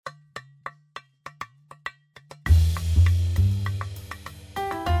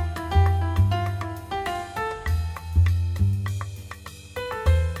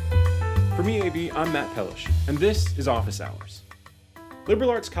From EAB, I'm Matt Pellish, and this is Office Hours.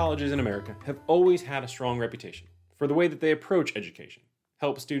 Liberal arts colleges in America have always had a strong reputation for the way that they approach education,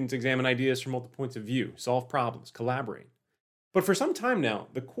 help students examine ideas from multiple points of view, solve problems, collaborate. But for some time now,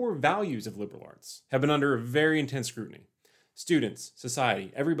 the core values of liberal arts have been under very intense scrutiny. Students,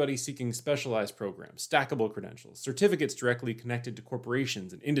 society, everybody seeking specialized programs, stackable credentials, certificates directly connected to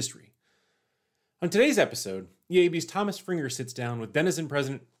corporations and industry. On today's episode, EAB's Thomas Fringer sits down with Denison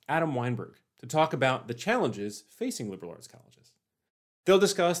President Adam Weinberg to talk about the challenges facing liberal arts colleges. They'll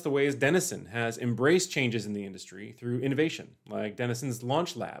discuss the ways Denison has embraced changes in the industry through innovation, like Denison's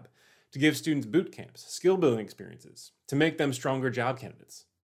Launch Lab, to give students boot camps, skill-building experiences, to make them stronger job candidates.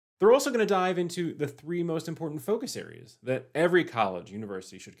 They're also going to dive into the three most important focus areas that every college,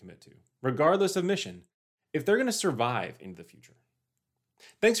 university should commit to, regardless of mission, if they're going to survive into the future.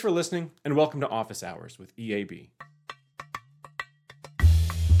 Thanks for listening, and welcome to Office Hours with EAB.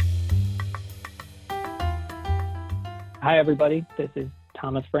 Hi, everybody. This is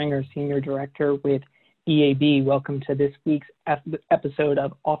Thomas Fringer, Senior Director with EAB. Welcome to this week's episode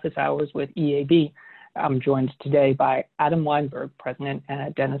of Office Hours with EAB. I'm joined today by Adam Weinberg, President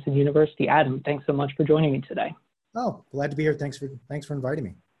at Denison University. Adam, thanks so much for joining me today. Oh, glad to be here. Thanks for inviting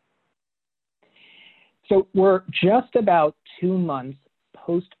me. So we're just about 2 months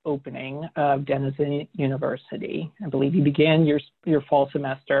post-opening of Denison University. I believe you began your fall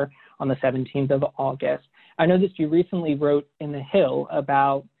semester on the 17th of August. I noticed you recently wrote in The Hill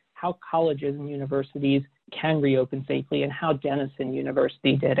about how colleges and universities can reopen safely and how Denison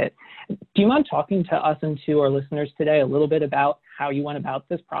University did it. Do you mind talking to us and to our listeners today a little bit about how you went about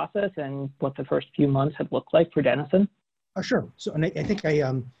this process and what the first few months have looked like for Denison? Sure. So, and I think I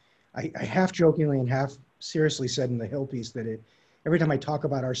half jokingly and half seriously said in the Hill piece that every time I talk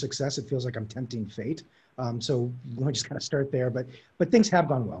about our success, it feels like I'm tempting fate. So let me just kind of start there. But things have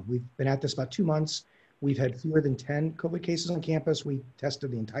gone well. We've been at this about 2 months. We've had fewer than 10 COVID cases on campus. We tested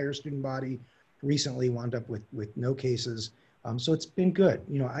the entire student body. Recently wound up with no cases. So it's been good.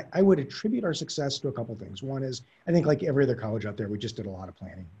 You know, I would attribute our success to a couple things. One is, I think like every other college out there, we just did a lot of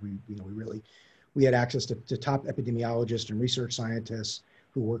planning. We had access to top epidemiologists and research scientists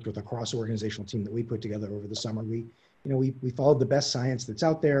who worked with a cross-organizational team that we put together over the summer. We followed the best science that's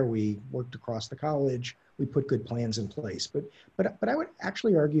out there. We worked across the college. We put good plans in place. But I would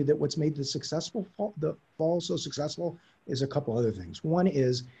actually argue that what's made the fall so successful is a couple other things. One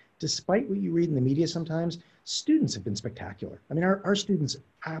is, despite what you read in the media sometimes, students have been spectacular. I mean, our students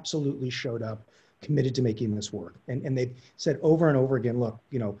absolutely showed up, committed to making this work. And they've said over and over again, look,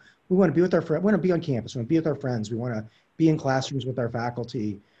 we want to be with our friends, we want to be on campus, we want to be with our friends, we want to be in classrooms with our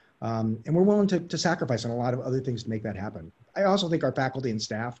faculty. And we're willing to sacrifice on a lot of other things to make that happen. I also think our faculty and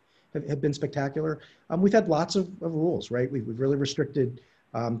staff have been spectacular. We've had lots of rules, right? We've really restricted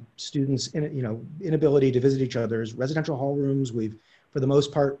students' inability to visit each other's residential hall rooms. We've, for the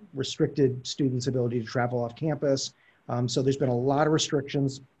most part, restricted students' ability to travel off campus. So there's been a lot of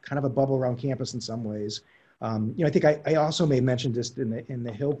restrictions, kind of a bubble around campus in some ways. I think I also may mention this in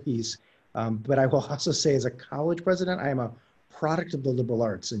the Hill piece, but I will also say as a college president, I am a product of the liberal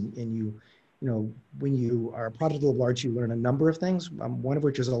arts, and when you are a product of the liberal arts, you learn a number of things, one of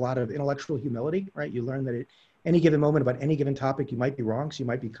which is a lot of intellectual humility, right? You learn that at any given moment about any given topic, you might be wrong, so you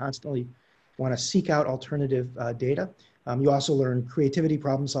might be constantly want to seek out alternative data. You also learn creativity,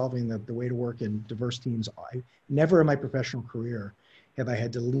 problem solving, the way to work in diverse teams. Never in my professional career have I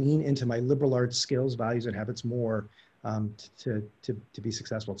had to lean into my liberal arts skills, values, and habits more to be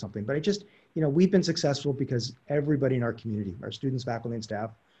successful at something. But we've been successful because everybody in our community, our students, faculty, and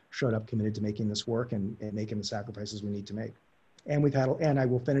staff, showed up committed to making this work and making the sacrifices we need to make. And I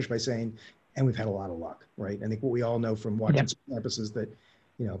will finish by saying, and we've had a lot of luck, right? I think what we all know from watching campuses that,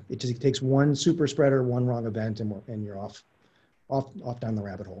 it just takes one super spreader, one wrong event, and you're off down the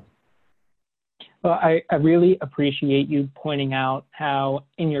rabbit hole. Well, I really appreciate you pointing out how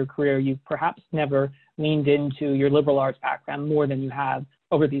in your career you've perhaps never leaned into your liberal arts background more than you have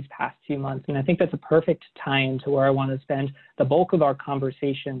over these past 2 months. And I think that's a perfect tie-in to where I want to spend the bulk of our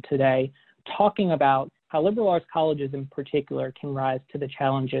conversation today, talking about how liberal arts colleges in particular can rise to the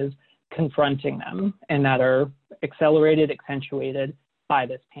challenges confronting them and that are accelerated, accentuated by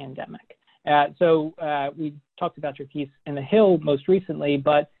this pandemic. So we talked about your piece in The Hill most recently,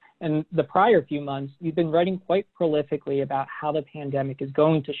 but in the prior few months, you've been writing quite prolifically about how the pandemic is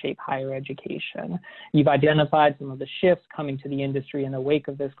going to shape higher education. You've identified some of the shifts coming to the industry in the wake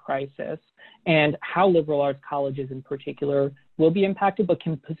of this crisis and how liberal arts colleges in particular will be impacted but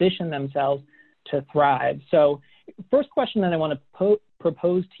can position themselves to thrive. So first question that I want to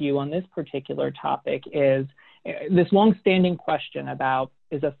propose to you on this particular topic is, This longstanding question about,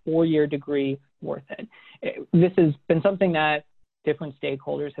 is a four-year degree worth it? This has been something that different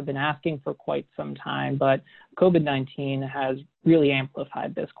stakeholders have been asking for quite some time, but COVID-19 has really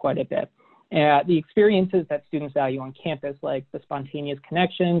amplified this quite a bit. The experiences that students value on campus, like the spontaneous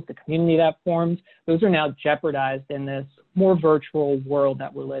connections, the community that forms, those are now jeopardized in this more virtual world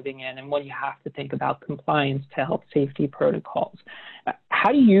that we're living in, and when you have to think about compliance to health safety protocols.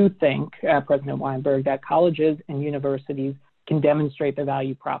 How do you think, President Weinberg, that colleges and universities can demonstrate the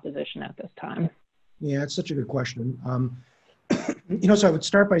value proposition at this time? Yeah, it's such a good question. So I would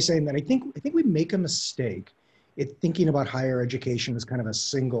start by saying that I think we make a mistake thinking about higher education as kind of a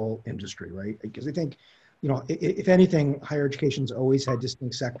single industry, right? Because I think, if anything, higher education's always had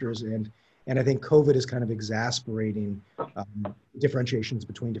distinct sectors, and I think COVID is kind of exasperating differentiations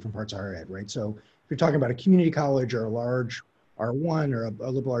between different parts of higher ed, right? So if you're talking about a community college or a large R1 or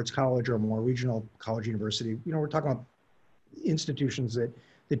a liberal arts college or a more regional college university, we're talking about institutions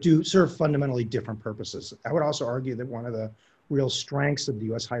that do serve fundamentally different purposes. I would also argue that one of the real strengths of the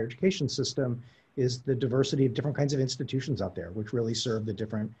U.S. higher education system is the diversity of different kinds of institutions out there, which really serve the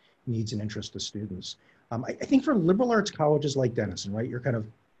different needs and interests of students. I think for liberal arts colleges like Denison, right, you're kind of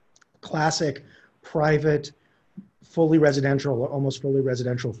classic, private, fully residential, almost fully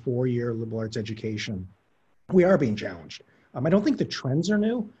residential four-year liberal arts education, we are being challenged. I don't think the trends are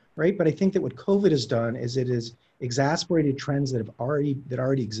new, right? But I think that what COVID has done is it has exacerbated trends that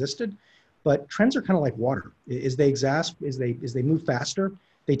already existed. But trends are kind of like water. As they move faster,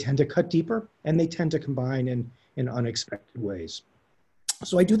 they tend to cut deeper, and they tend to combine in unexpected ways.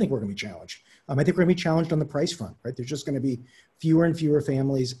 So I do think we're going to be challenged. I think we're going to be challenged on the price front, right? There's just going to be fewer and fewer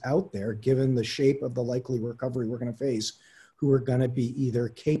families out there, given the shape of the likely recovery we're going to face, who are going to be either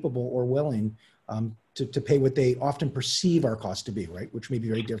capable or willing to pay what they often perceive our cost to be, right? Which may be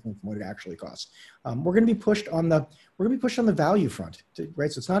very different from what it actually costs. We're going to be pushed on the value front,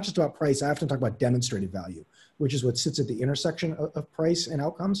 right? So it's not just about price. I often talk about demonstrated value, which is what sits at the intersection of price and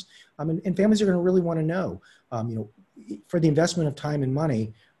outcomes. And families are going to really want to know, for the investment of time and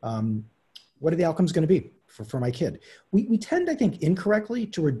money, what are the outcomes going to be for my kid? We tend, I think, incorrectly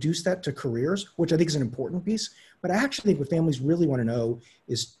to reduce that to careers, which I think is an important piece. But I actually think what families really want to know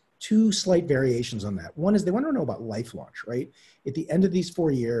is two slight variations on that. One is they want to know about life launch, right? At the end of these 4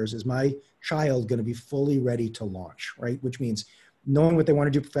 years, is my child going to be fully ready to launch, right? Which means knowing what they want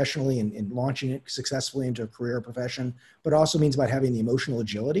to do professionally and launching it successfully into a career or profession, but also means about having the emotional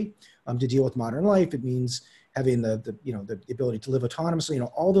agility to deal with modern life. It means having the ability to live autonomously,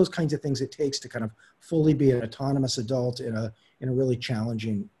 all those kinds of things it takes to kind of fully be an autonomous adult in a really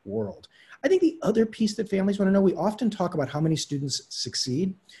challenging world. I think the other piece that families want to know, we often talk about how many students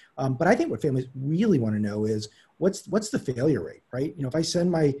succeed, but I think what families really want to know is what's the failure rate, right? If I send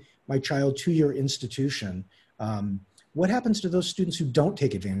my child to your institution, what happens to those students who don't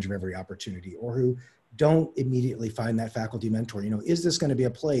take advantage of every opportunity or who don't immediately find that faculty mentor? Is this going to be a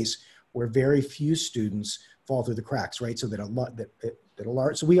place where very few students fall through the cracks, right? So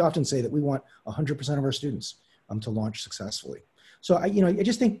so we often say that we want 100% of our students to launch successfully. So I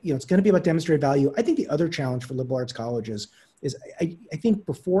just think, it's going to be about demonstrated value. I think the other challenge for liberal arts colleges is I think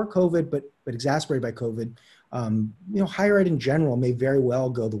before COVID, but exacerbated by COVID, higher ed in general may very well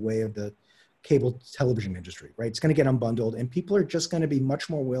go the way of the cable television industry, right? It's going to get unbundled, and people are just going to be much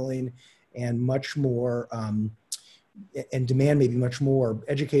more willing and much more, and demand maybe much more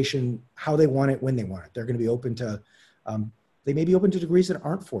education, how they want it, when they want it. They're going to be open to, they may be open to degrees that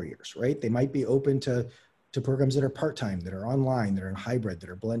aren't 4 years, right? They might be open to programs that are part-time, that are online, that are in hybrid, that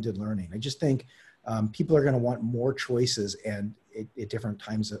are blended learning. I just think people are going to want more choices and at different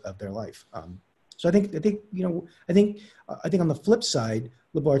times of their life. So I think on the flip side,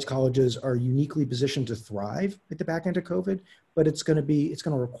 liberal arts colleges are uniquely positioned to thrive at the back end of COVID, but it's going to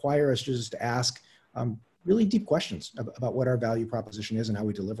require us just to ask really deep questions about what our value proposition is and how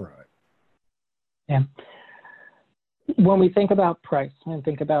we deliver on it. Yeah. When we think about price and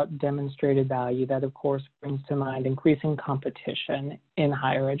think about demonstrated value, that of course brings to mind increasing competition in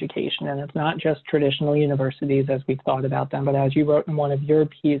higher education. And it's not just traditional universities as we've thought about them, but as you wrote in one of your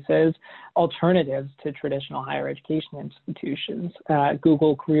pieces, alternatives to traditional higher education institutions.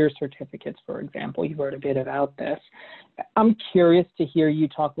 Google Career Certificates, for example, you wrote a bit about this. I'm curious to hear you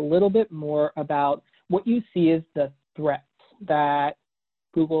talk a little bit more about what you see as the threats that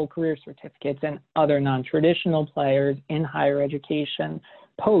Google Career Certificates and other non-traditional players in higher education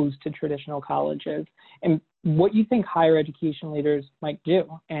pose to traditional colleges, and what you think higher education leaders might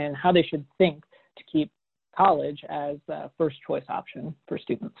do and how they should think to keep college as a first choice option for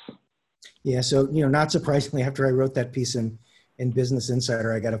students. Yeah, so not surprisingly, after I wrote that piece in in Business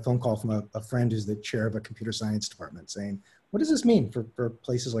Insider, I got a phone call from a friend who's the chair of a computer science department saying, what does this mean for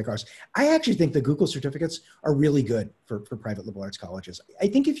places like ours? I actually think the Google certificates are really good for private liberal arts colleges. I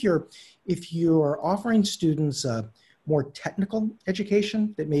think if you're offering students a more technical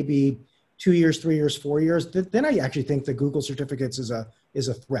education that may be 2 years, 3 years, 4 years, then I actually think the Google certificates is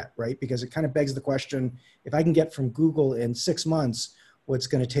a threat, right? Because it kind of begs the question, if I can get from Google in 6 months what's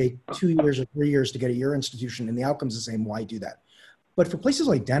going to take 2 years or 3 years to get at your institution and the outcome's the same, why do that? But for places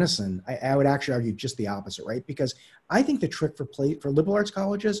like Denison, I would actually argue just the opposite, right? Because I think the trick for liberal arts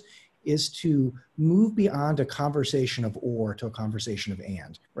colleges is to move beyond a conversation of or to a conversation of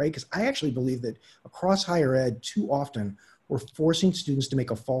and, right? Because I actually believe that across higher ed, too often, we're forcing students to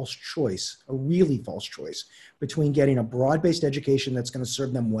make a false choice, a really false choice, between getting a broad-based education that's going to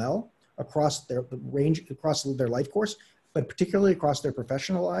serve them well across their range, across their life course, but particularly across their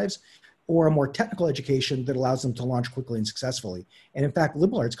professional lives, or a more technical education that allows them to launch quickly and successfully. And in fact,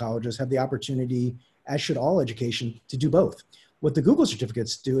 liberal arts colleges have the opportunity, as should all education, to do both. What the Google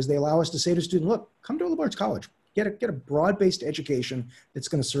certificates do is they allow us to say to a student, look, come to a liberal arts college, get a broad-based education that's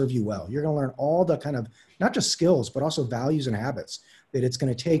going to serve you well. You're going to learn all the kind of, not just skills, but also values and habits that it's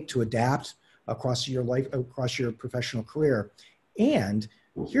going to take to adapt across your life, across your professional career. And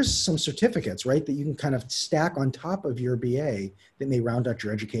here's some certificates, right, that you can kind of stack on top of your BA that may round out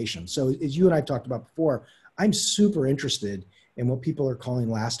your education. So as you and I have talked about before, I'm super interested in what people are calling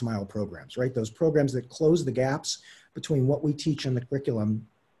last mile programs, right? Those programs that close the gaps between what we teach in the curriculum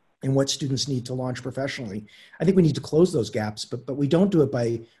and what students need to launch professionally. I think we need to close those gaps, but we don't do it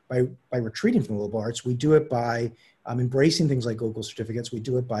by retreating from liberal arts. We do it by embracing things like Google certificates. We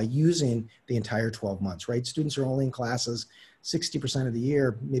do it by using the entire 12 months, right? Students are only in classes 60% of the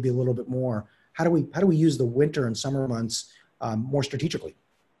year, maybe a little bit more. How do we use the winter and summer months more strategically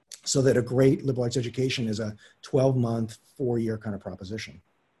so that a great liberal arts education is a 12-month, 4-year kind of proposition?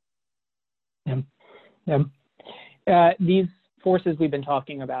 These forces we've been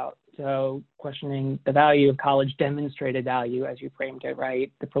talking about, so questioning the value of college, demonstrated value, as you framed it,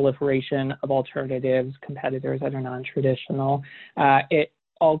 right? The proliferation of alternatives, competitors that are non-traditional. It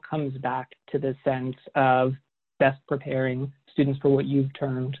all comes back to the sense of best preparing students for what you've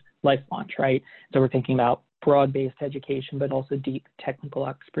termed life launch, right? So we're thinking about broad-based education, but also deep technical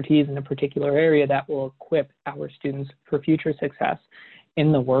expertise in a particular area that will equip our students for future success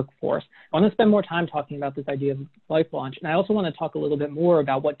in the workforce. I want to spend more time talking about this idea of life launch. And I also want to talk a little bit more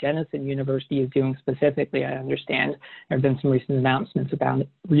about what Denison University is doing specifically. I understand there have been some recent announcements about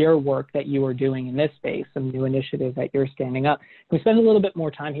your work that you are doing in this space, some new initiatives that you're standing up. Can we spend a little bit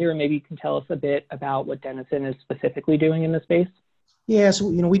more time here and maybe you can tell us a bit about what Denison is specifically doing in this space? Yeah, so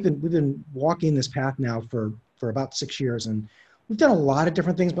we've been walking this path now for about 6 years, and we've done a lot of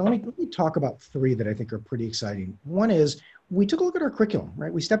different things, but let me talk about 3 that I think are pretty exciting. One is we took a look at our curriculum,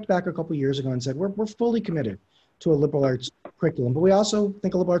 right? We stepped back a couple of years ago and said, we're fully committed to a liberal arts curriculum, but we also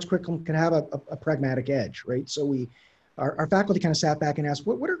think a liberal arts curriculum can have a pragmatic edge, right? So our faculty kind of sat back and asked,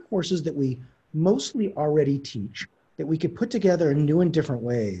 what are courses that we mostly already teach that we could put together in new and different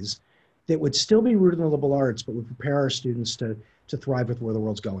ways that would still be rooted in the liberal arts, but would prepare our students to thrive with where the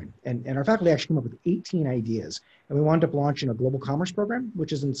world's going. And our faculty actually came up with 18 ideas. And we wound up launching a global commerce program,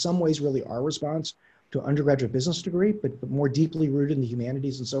 which is in some ways really our response to an undergraduate business degree, but more deeply rooted in the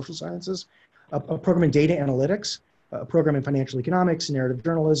humanities and social sciences, a program in data analytics, a program in financial economics, narrative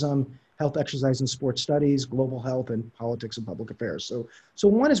journalism, health, exercise, and sports studies, global health, and politics and public affairs. So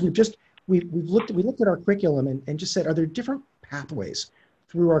one is we looked at our curriculum and just said, are there different pathways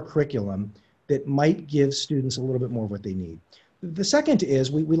through our curriculum that might give students a little bit more of what they need? The second is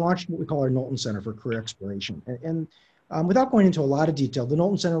we launched what we call our Knowlton Center for Career Exploration. And without going into a lot of detail, the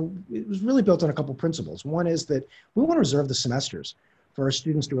Knowlton Center, it was really built on a couple of principles. One is that we want to reserve the semesters for our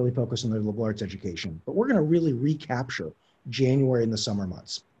students to really focus on their liberal arts education, but we're going to really recapture January and the summer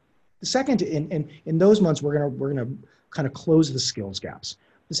months. The second, in those months, we're going to kind of close the skills gaps.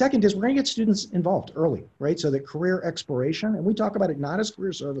 The second is we're going to get students involved early, right? So that career exploration, and we talk about it not as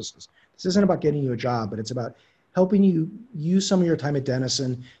career services. This isn't about getting you a job, but it's about helping you use some of your time at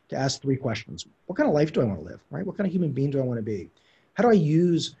Denison to ask 3 questions. What kind of life do I want to live, right? What kind of human being do I want to be? How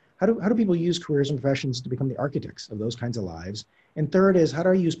do people use careers and professions to become the architects of those kinds of lives? And third is, how do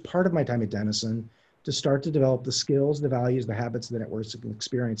I use part of my time at Denison to start to develop the skills, the values, the habits, the networks and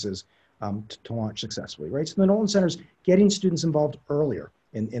experiences to launch successfully, right? So the Knowlton Center is getting students involved earlier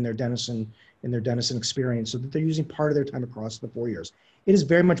in their Denison experience so that they're using part of their time across the 4 years. It is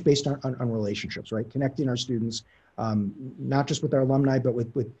very much based on relationships, right? Connecting our students, not just with our alumni, but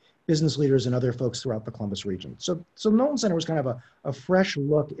with business leaders and other folks throughout the Columbus region. So Knowlton Center was kind of a fresh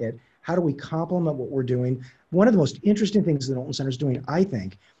look at How do we complement what we're doing? One of the most interesting things the Knowlton Center is doing, I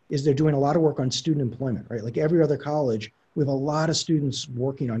think, is they're doing a lot of work on student employment, right? Like every other college, we have a lot of students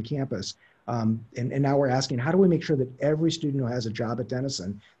working on campus. And now we're asking, how do we make sure that every student who has a job at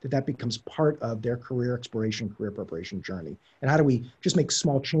Denison, that becomes part of their career exploration, career preparation journey? And how do we just make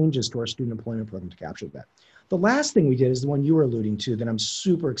small changes to our student employment program to capture that? The last thing we did is the one you were alluding to that I'm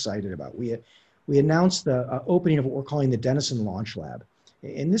super excited about. We announced the opening of what we're calling the Denison Launch Lab.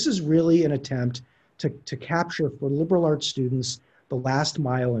 And this is really an attempt to capture for liberal arts students the last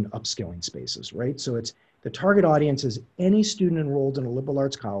mile in upskilling spaces, right? So it's the target audience is any student enrolled in a liberal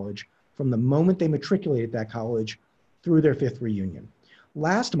arts college from the moment they matriculate at that college through their fifth reunion.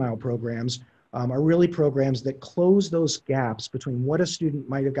 Last mile programs are really programs that close those gaps between what a student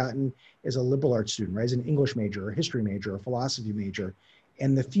might have gotten as a liberal arts student, right, as an English major, or history major, or philosophy major,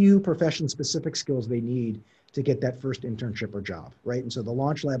 and the few profession-specific skills they need to get that first internship or job, right? And so the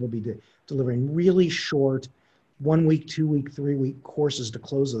Launch Lab will be delivering really short 1 week, 2 week, 3 week courses to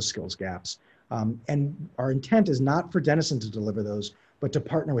close those skills gaps. And our intent is not for Denison to deliver those, but to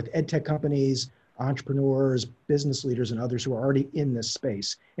partner with ed tech companies, entrepreneurs, business leaders, and others who are already in this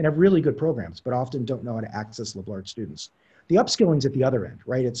space and have really good programs, but often don't know how to access liberal arts students. The upskilling's at the other end,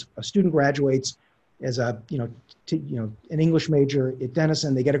 right? It's a student graduates as an English major at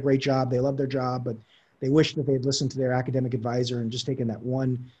Denison, they get a great job, they love their job, but they wish that they had listened to their academic advisor and just taken that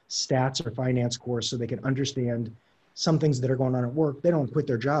one stats or finance course so they can understand some things that are going on at work. They don't quit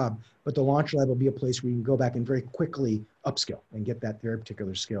their job, but the Launch Lab will be a place where you can go back and very quickly upskill and get that very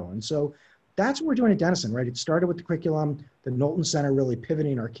particular skill. And so that's what we're doing at Denison, right? It started with the curriculum, the Knowlton Center really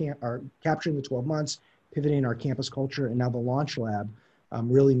pivoting our capturing the 12 months, pivoting our campus culture, and now the Launch Lab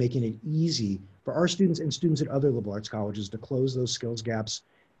really making it easy for our students and students at other liberal arts colleges to close those skills gaps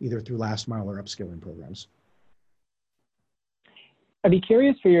either through last mile or upskilling programs. I'd be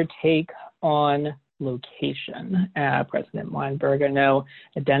curious for your take on location, President Weinberg. I know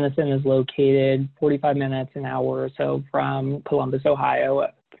Denison is located 45 minutes, an hour or so from Columbus, Ohio,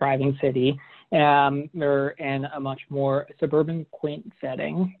 a thriving city. They're in a much more suburban, quaint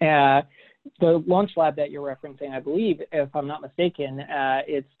setting. The Launch Lab that you're referencing, I believe, if I'm not mistaken,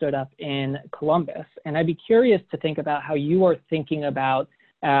 it stood up in Columbus. And I'd be curious to think about how you are thinking about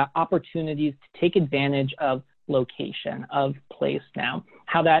opportunities to take advantage of location, of place now,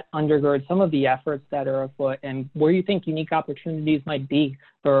 how that undergirds some of the efforts that are afoot, and where you think unique opportunities might be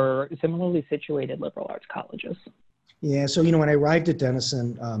for similarly situated liberal arts colleges. Yeah, so, when I arrived at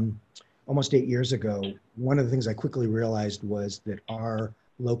Denison almost 8 years ago, one of the things I quickly realized was that our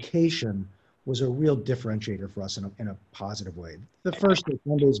location was a real differentiator for us in a positive way. The first day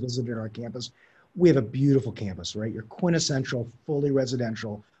Mondays visited our campus, we have a beautiful campus, right? Your quintessential, fully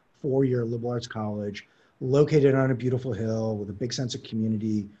residential, four-year liberal arts college, located on a beautiful hill with a big sense of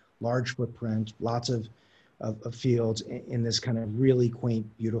community, large footprint, lots of fields in this kind of really quaint,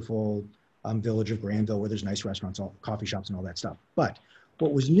 beautiful village of Granville where there's nice restaurants, coffee shops, and all that stuff. But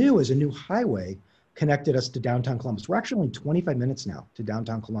what was new is a new highway connected us to downtown Columbus. We're actually only 25 minutes now to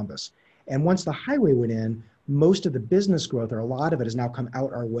downtown Columbus. And once the highway went in, most of the business growth, or a lot of it, has now come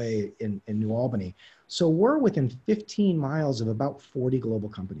out our way in New Albany. So we're within 15 miles of about 40 global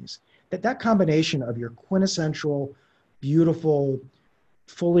companies. That combination of your quintessential, beautiful,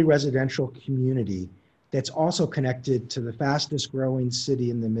 fully residential community that's also connected to the fastest growing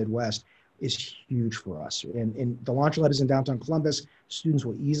city in the Midwest is huge for us. And the Launch Lab is in downtown Columbus. Students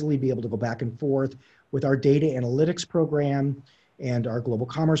will easily be able to go back and forth with our data analytics program and our global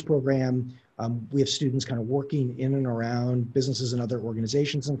commerce program. We have students kind of working in and around businesses and other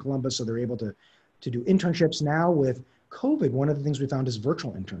organizations in Columbus, so they're able to do internships. Now with COVID, one of the things we found is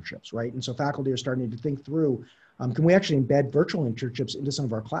virtual internships, right? And so faculty are starting to think through, can we actually embed virtual internships into some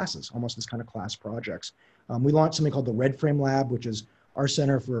of our classes, almost as kind of class projects? We launched something called the Red Frame Lab, which is our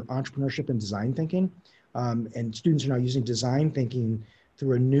Center for Entrepreneurship and Design Thinking. And students are now using design thinking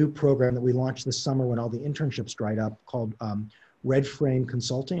through a new program that we launched this summer when all the internships dried up called Red Frame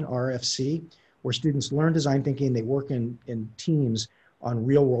Consulting, RFC, where students learn design thinking, they work in teams on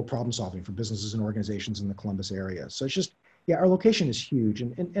real world problem solving for businesses and organizations in the Columbus area. So it's just, yeah, our location is huge.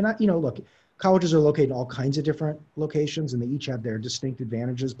 And look, colleges are located in all kinds of different locations and they each have their distinct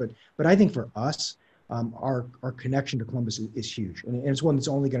advantages. But I think for us, our connection to Columbus is huge. And it's one that's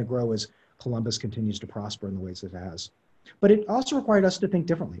only going to grow as Columbus continues to prosper in the ways it has. But it also required us to think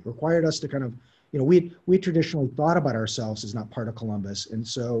differently. It required us to kind of, we traditionally thought about ourselves as not part of Columbus. And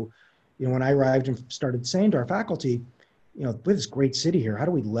so, when I arrived and started saying to our faculty, we have this great city here, how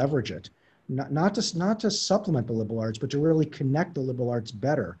do we leverage it? Not to supplement the liberal arts, but to really connect the liberal arts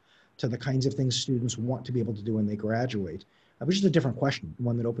better to the kinds of things students want to be able to do when they graduate. which is a different question,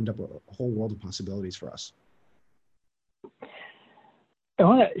 one that opened up a whole world of possibilities for us. I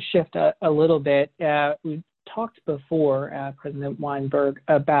want to shift a little bit. We talked before, President Weinberg,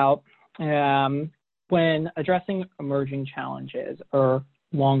 about when addressing emerging challenges or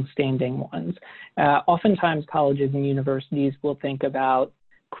long-standing ones. Oftentimes, colleges and universities will think about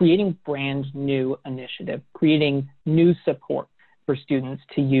creating brand new initiative, creating new support for students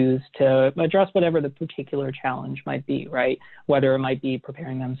to use to address whatever the particular challenge might be, right? Whether it might be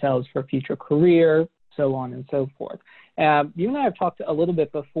preparing themselves for a future career, so on and so forth. You and I have talked a little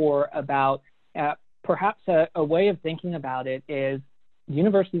bit before about perhaps a way of thinking about it is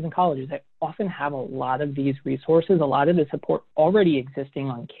universities and colleges that often have a lot of these resources, a lot of the support already existing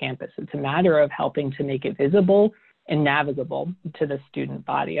on campus. It's a matter of helping to make it visible and navigable to the student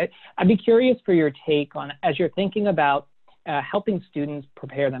body. I'd be curious for your take on, as you're thinking about helping students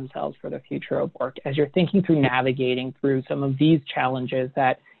prepare themselves for the future of work, as you're thinking through navigating through some of these challenges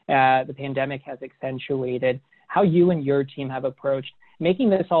that the pandemic has accentuated, how you and your team have approached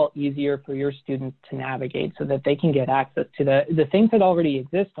making this all easier for your students to navigate so that they can get access to the things that already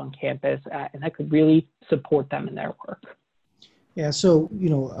exist on campus and that could really support them in their work. Yeah, so,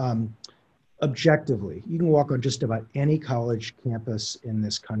 objectively, you can walk on just about any college campus in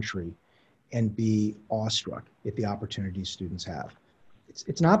this country and be awestruck at the opportunities students have.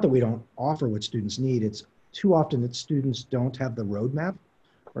 It's not that we don't offer what students need, it's too often that students don't have the roadmap,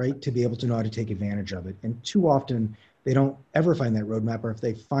 right, to be able to know how to take advantage of it. And too often they don't ever find that roadmap, or if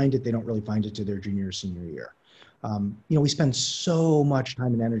they find it, they don't really find it to their junior or senior year. We spend so much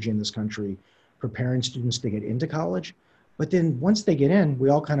time and energy in this country preparing students to get into college, but then once they get in, we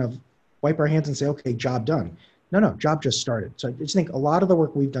all kind of wipe our hands and say, okay, job done. No, job just started. So I just think a lot of the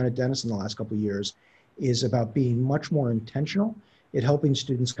work we've done at Denison in the last couple of years is about being much more intentional at helping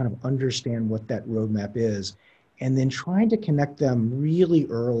students kind of understand what that roadmap is, and then trying to connect them really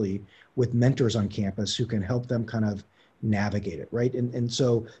early with mentors on campus who can help them kind of navigate it, right? And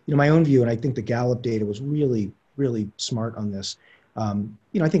so, my own view, and I think the Gallup data was really, really smart on this.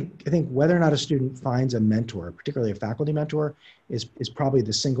 I think whether or not a student finds a mentor, particularly a faculty mentor, is probably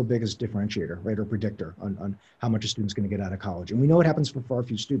the single biggest differentiator, right, or predictor on how much a student's going to get out of college. And we know it happens for far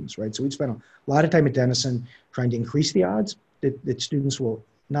few students, right? So we've spent a lot of time at Denison trying to increase the odds that students will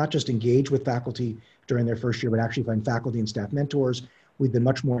not just engage with faculty during their first year, but actually find faculty and staff mentors. We've been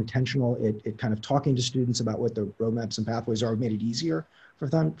much more intentional at kind of talking to students about what the roadmaps and pathways are. We've made it easier for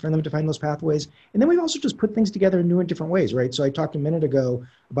them to find those pathways. And then we've also just put things together in new and different ways, right? So I talked a minute ago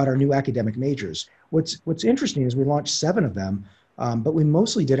about our new academic majors. What's interesting is we launched 7 of them, but we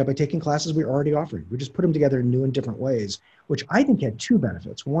mostly did it by taking classes we were already offering. We just put them together in new and different ways, which I think had 2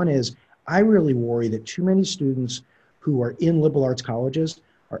 benefits. One is I really worry that too many students who are in liberal arts colleges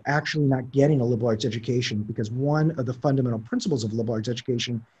are actually not getting a liberal arts education because one of the fundamental principles of liberal arts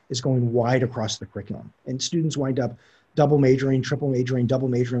education is going wide across the curriculum. And students wind up double majoring, triple majoring, double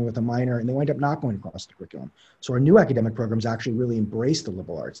majoring with a minor, and they wind up not going across the curriculum. So our new academic programs actually really embrace the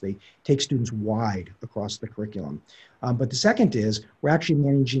liberal arts. They take students wide across the curriculum. But the second is we're actually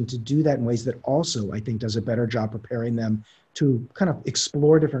managing to do that in ways that also, I think, does a better job preparing them to kind of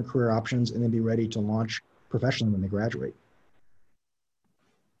explore different career options and then be ready to launch professionally when they graduate.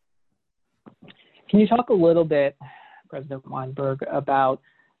 Can you talk a little bit, President Weinberg, about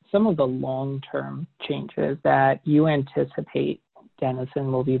some of the long-term changes that you anticipate Denison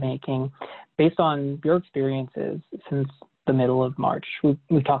will be making based on your experiences since the middle of March?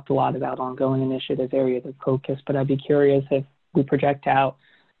 We've talked a lot about ongoing initiatives, areas of focus, but I'd be curious if we project out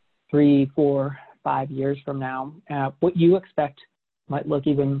 3, 4, 5 years from now, what you expect might look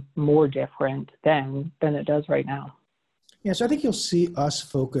even more different than it does right now. Yeah, so I think you'll see us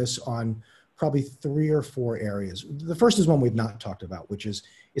focus on probably 3 or 4 areas. The first is one we've not talked about, which is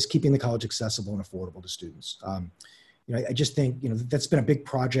keeping the college accessible and affordable to students. I just think, that's been a big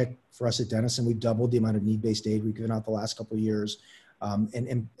project for us at Denison. We've doubled the amount of need-based aid we've given out the last couple of years.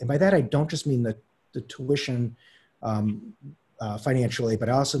 And by that, I don't just mean the tuition financial aid, but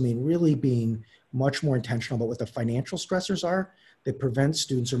I also mean really being much more intentional about what the financial stressors are that prevent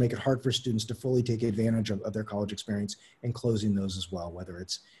students or make it hard for students to fully take advantage of their college experience, and closing those as well, whether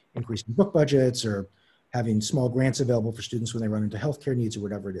it's increasing book budgets or having small grants available for students when they run into healthcare needs or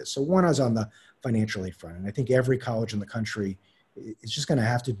whatever it is. So one is on the financial aid front. And I think every college in the country is just going to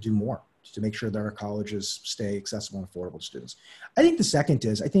have to do more to make sure that our colleges stay accessible and affordable to students. I think the second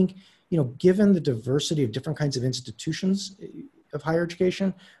is, given the diversity of different kinds of institutions of higher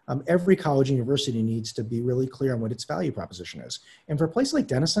education, every college and university needs to be really clear on what its value proposition is. And for a place like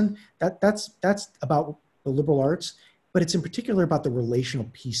Denison, that's about the liberal arts, but it's in particular about the relational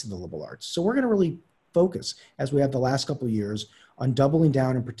piece of the liberal arts. So we're going to really focus, as we have the last couple of years, on doubling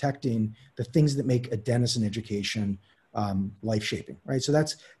down and protecting the things that make a Denison education life shaping, right? So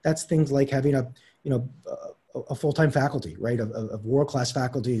that's things like having a full-time faculty, right, of world-class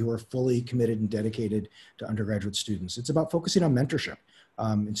faculty who are fully committed and dedicated to undergraduate students. It's about focusing on mentorship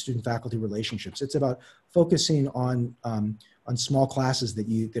and student-faculty relationships. It's about focusing on small classes that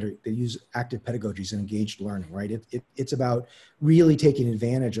use active pedagogies and engaged learning, right? It's about really taking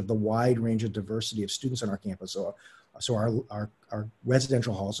advantage of the wide range of diversity of students on our campus. So our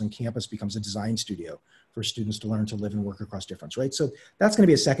residential halls on campus becomes a design studio for students to learn to live and work across difference, right? So that's going to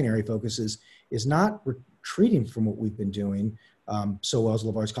be a secondary focus is not retreating from what we've been doing so well as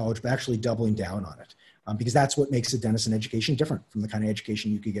Liberal Arts College, but actually doubling down on it because that's what makes a Denison education different from the kind of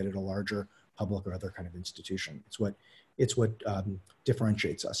education you could get at a larger public or other kind of institution. It's what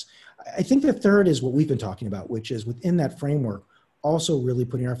differentiates us. I think the third is what we've been talking about, which is within that framework, also really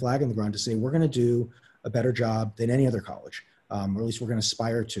putting our flag in the ground to say, we're going to do a better job than any other college, or at least we're going to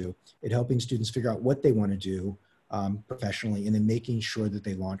aspire to, at helping students figure out what they want to do professionally and then making sure that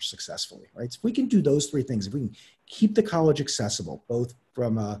they launch successfully, right? So if we can do those three things, if we can keep the college accessible, both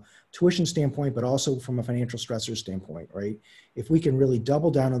from a tuition standpoint, but also from a financial stressor standpoint, right? If we can really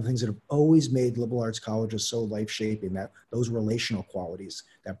double down on the things that have always made liberal arts colleges so life-shaping, that those relational qualities,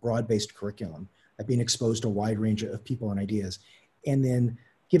 that broad-based curriculum, that being exposed to a wide range of people and ideas, and then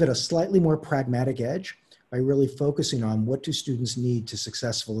give it a slightly more pragmatic edge by really focusing on what do students need to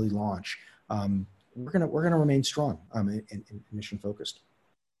successfully launch. We're gonna remain strong and mission focused.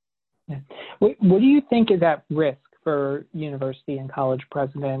 Yeah. What do you think is at risk for university and college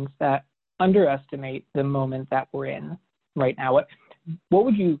presidents that underestimate the moment that we're in right now? What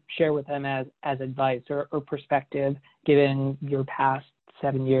would you share with them as advice or perspective, given your past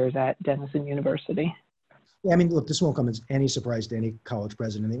 7 years at Denison University? Yeah, I mean, look, this won't come as any surprise to any college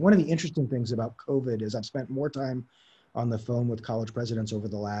president. I mean, one of the interesting things about COVID is I've spent more time on the phone with college presidents over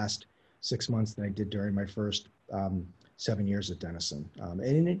the last 6 months than I did during my first 7 years at Denison,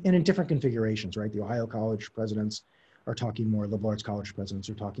 and in different configurations, right? The Ohio college presidents are talking more, liberal arts college presidents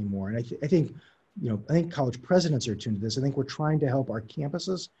are talking more. And I think college presidents are attuned to this. I think we're trying to help our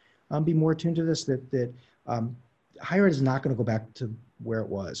campuses be more attuned to this, that higher ed is not going to go back to where it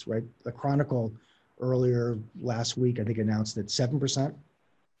was, right? The Chronicle earlier last week, I think, announced that 7%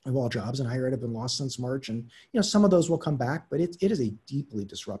 of all jobs in higher ed have been lost since March. And, some of those will come back, but it is a deeply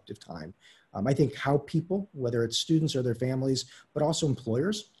disruptive time. I think how people, whether it's students or their families, but also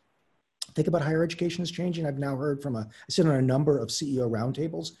employers, think about higher education is changing. I've now heard I sit on a number of CEO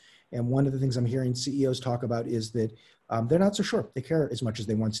roundtables, and one of the things I'm hearing CEOs talk about is that they're not so sure they care as much as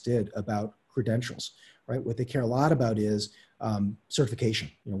they once did about credentials, right? What they care a lot about is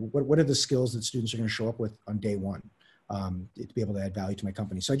certification. What are the skills that students are going to show up with on day one to be able to add value to my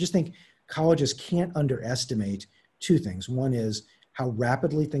company? So I just think colleges can't underestimate two things. One is how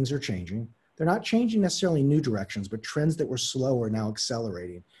rapidly things are changing. They're not changing necessarily new directions, but trends that were slow are now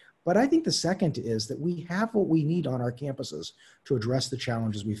accelerating. But I think the second is that we have what we need on our campuses to address the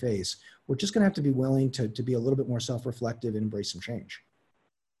challenges we face. We're just going to have to be willing to be a little bit more self-reflective and embrace some change.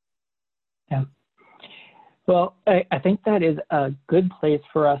 Yeah. Well, I think that is a good place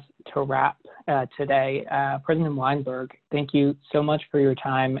for us to wrap today. President Weinberg, thank you so much for your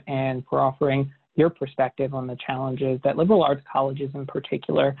time and for offering your perspective on the challenges that liberal arts colleges in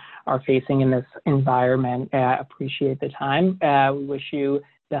particular are facing in this environment. Appreciate the time. We wish you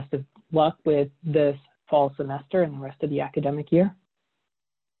best of luck with this fall semester and the rest of the academic year.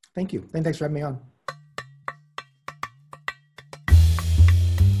 Thank you. And thanks for having me on.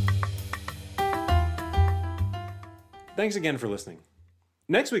 Thanks again for listening.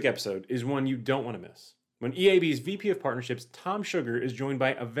 Next week's episode is one you don't want to miss, when EAB's VP of Partnerships, Tom Sugar, is joined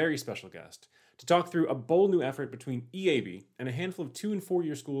by a very special guest to talk through a bold new effort between EAB and a handful of 2- and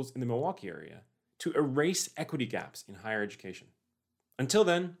 4-year schools in the Milwaukee area to erase equity gaps in higher education. Until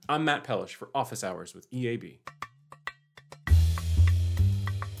then, I'm Matt Pellish for Office Hours with EAB.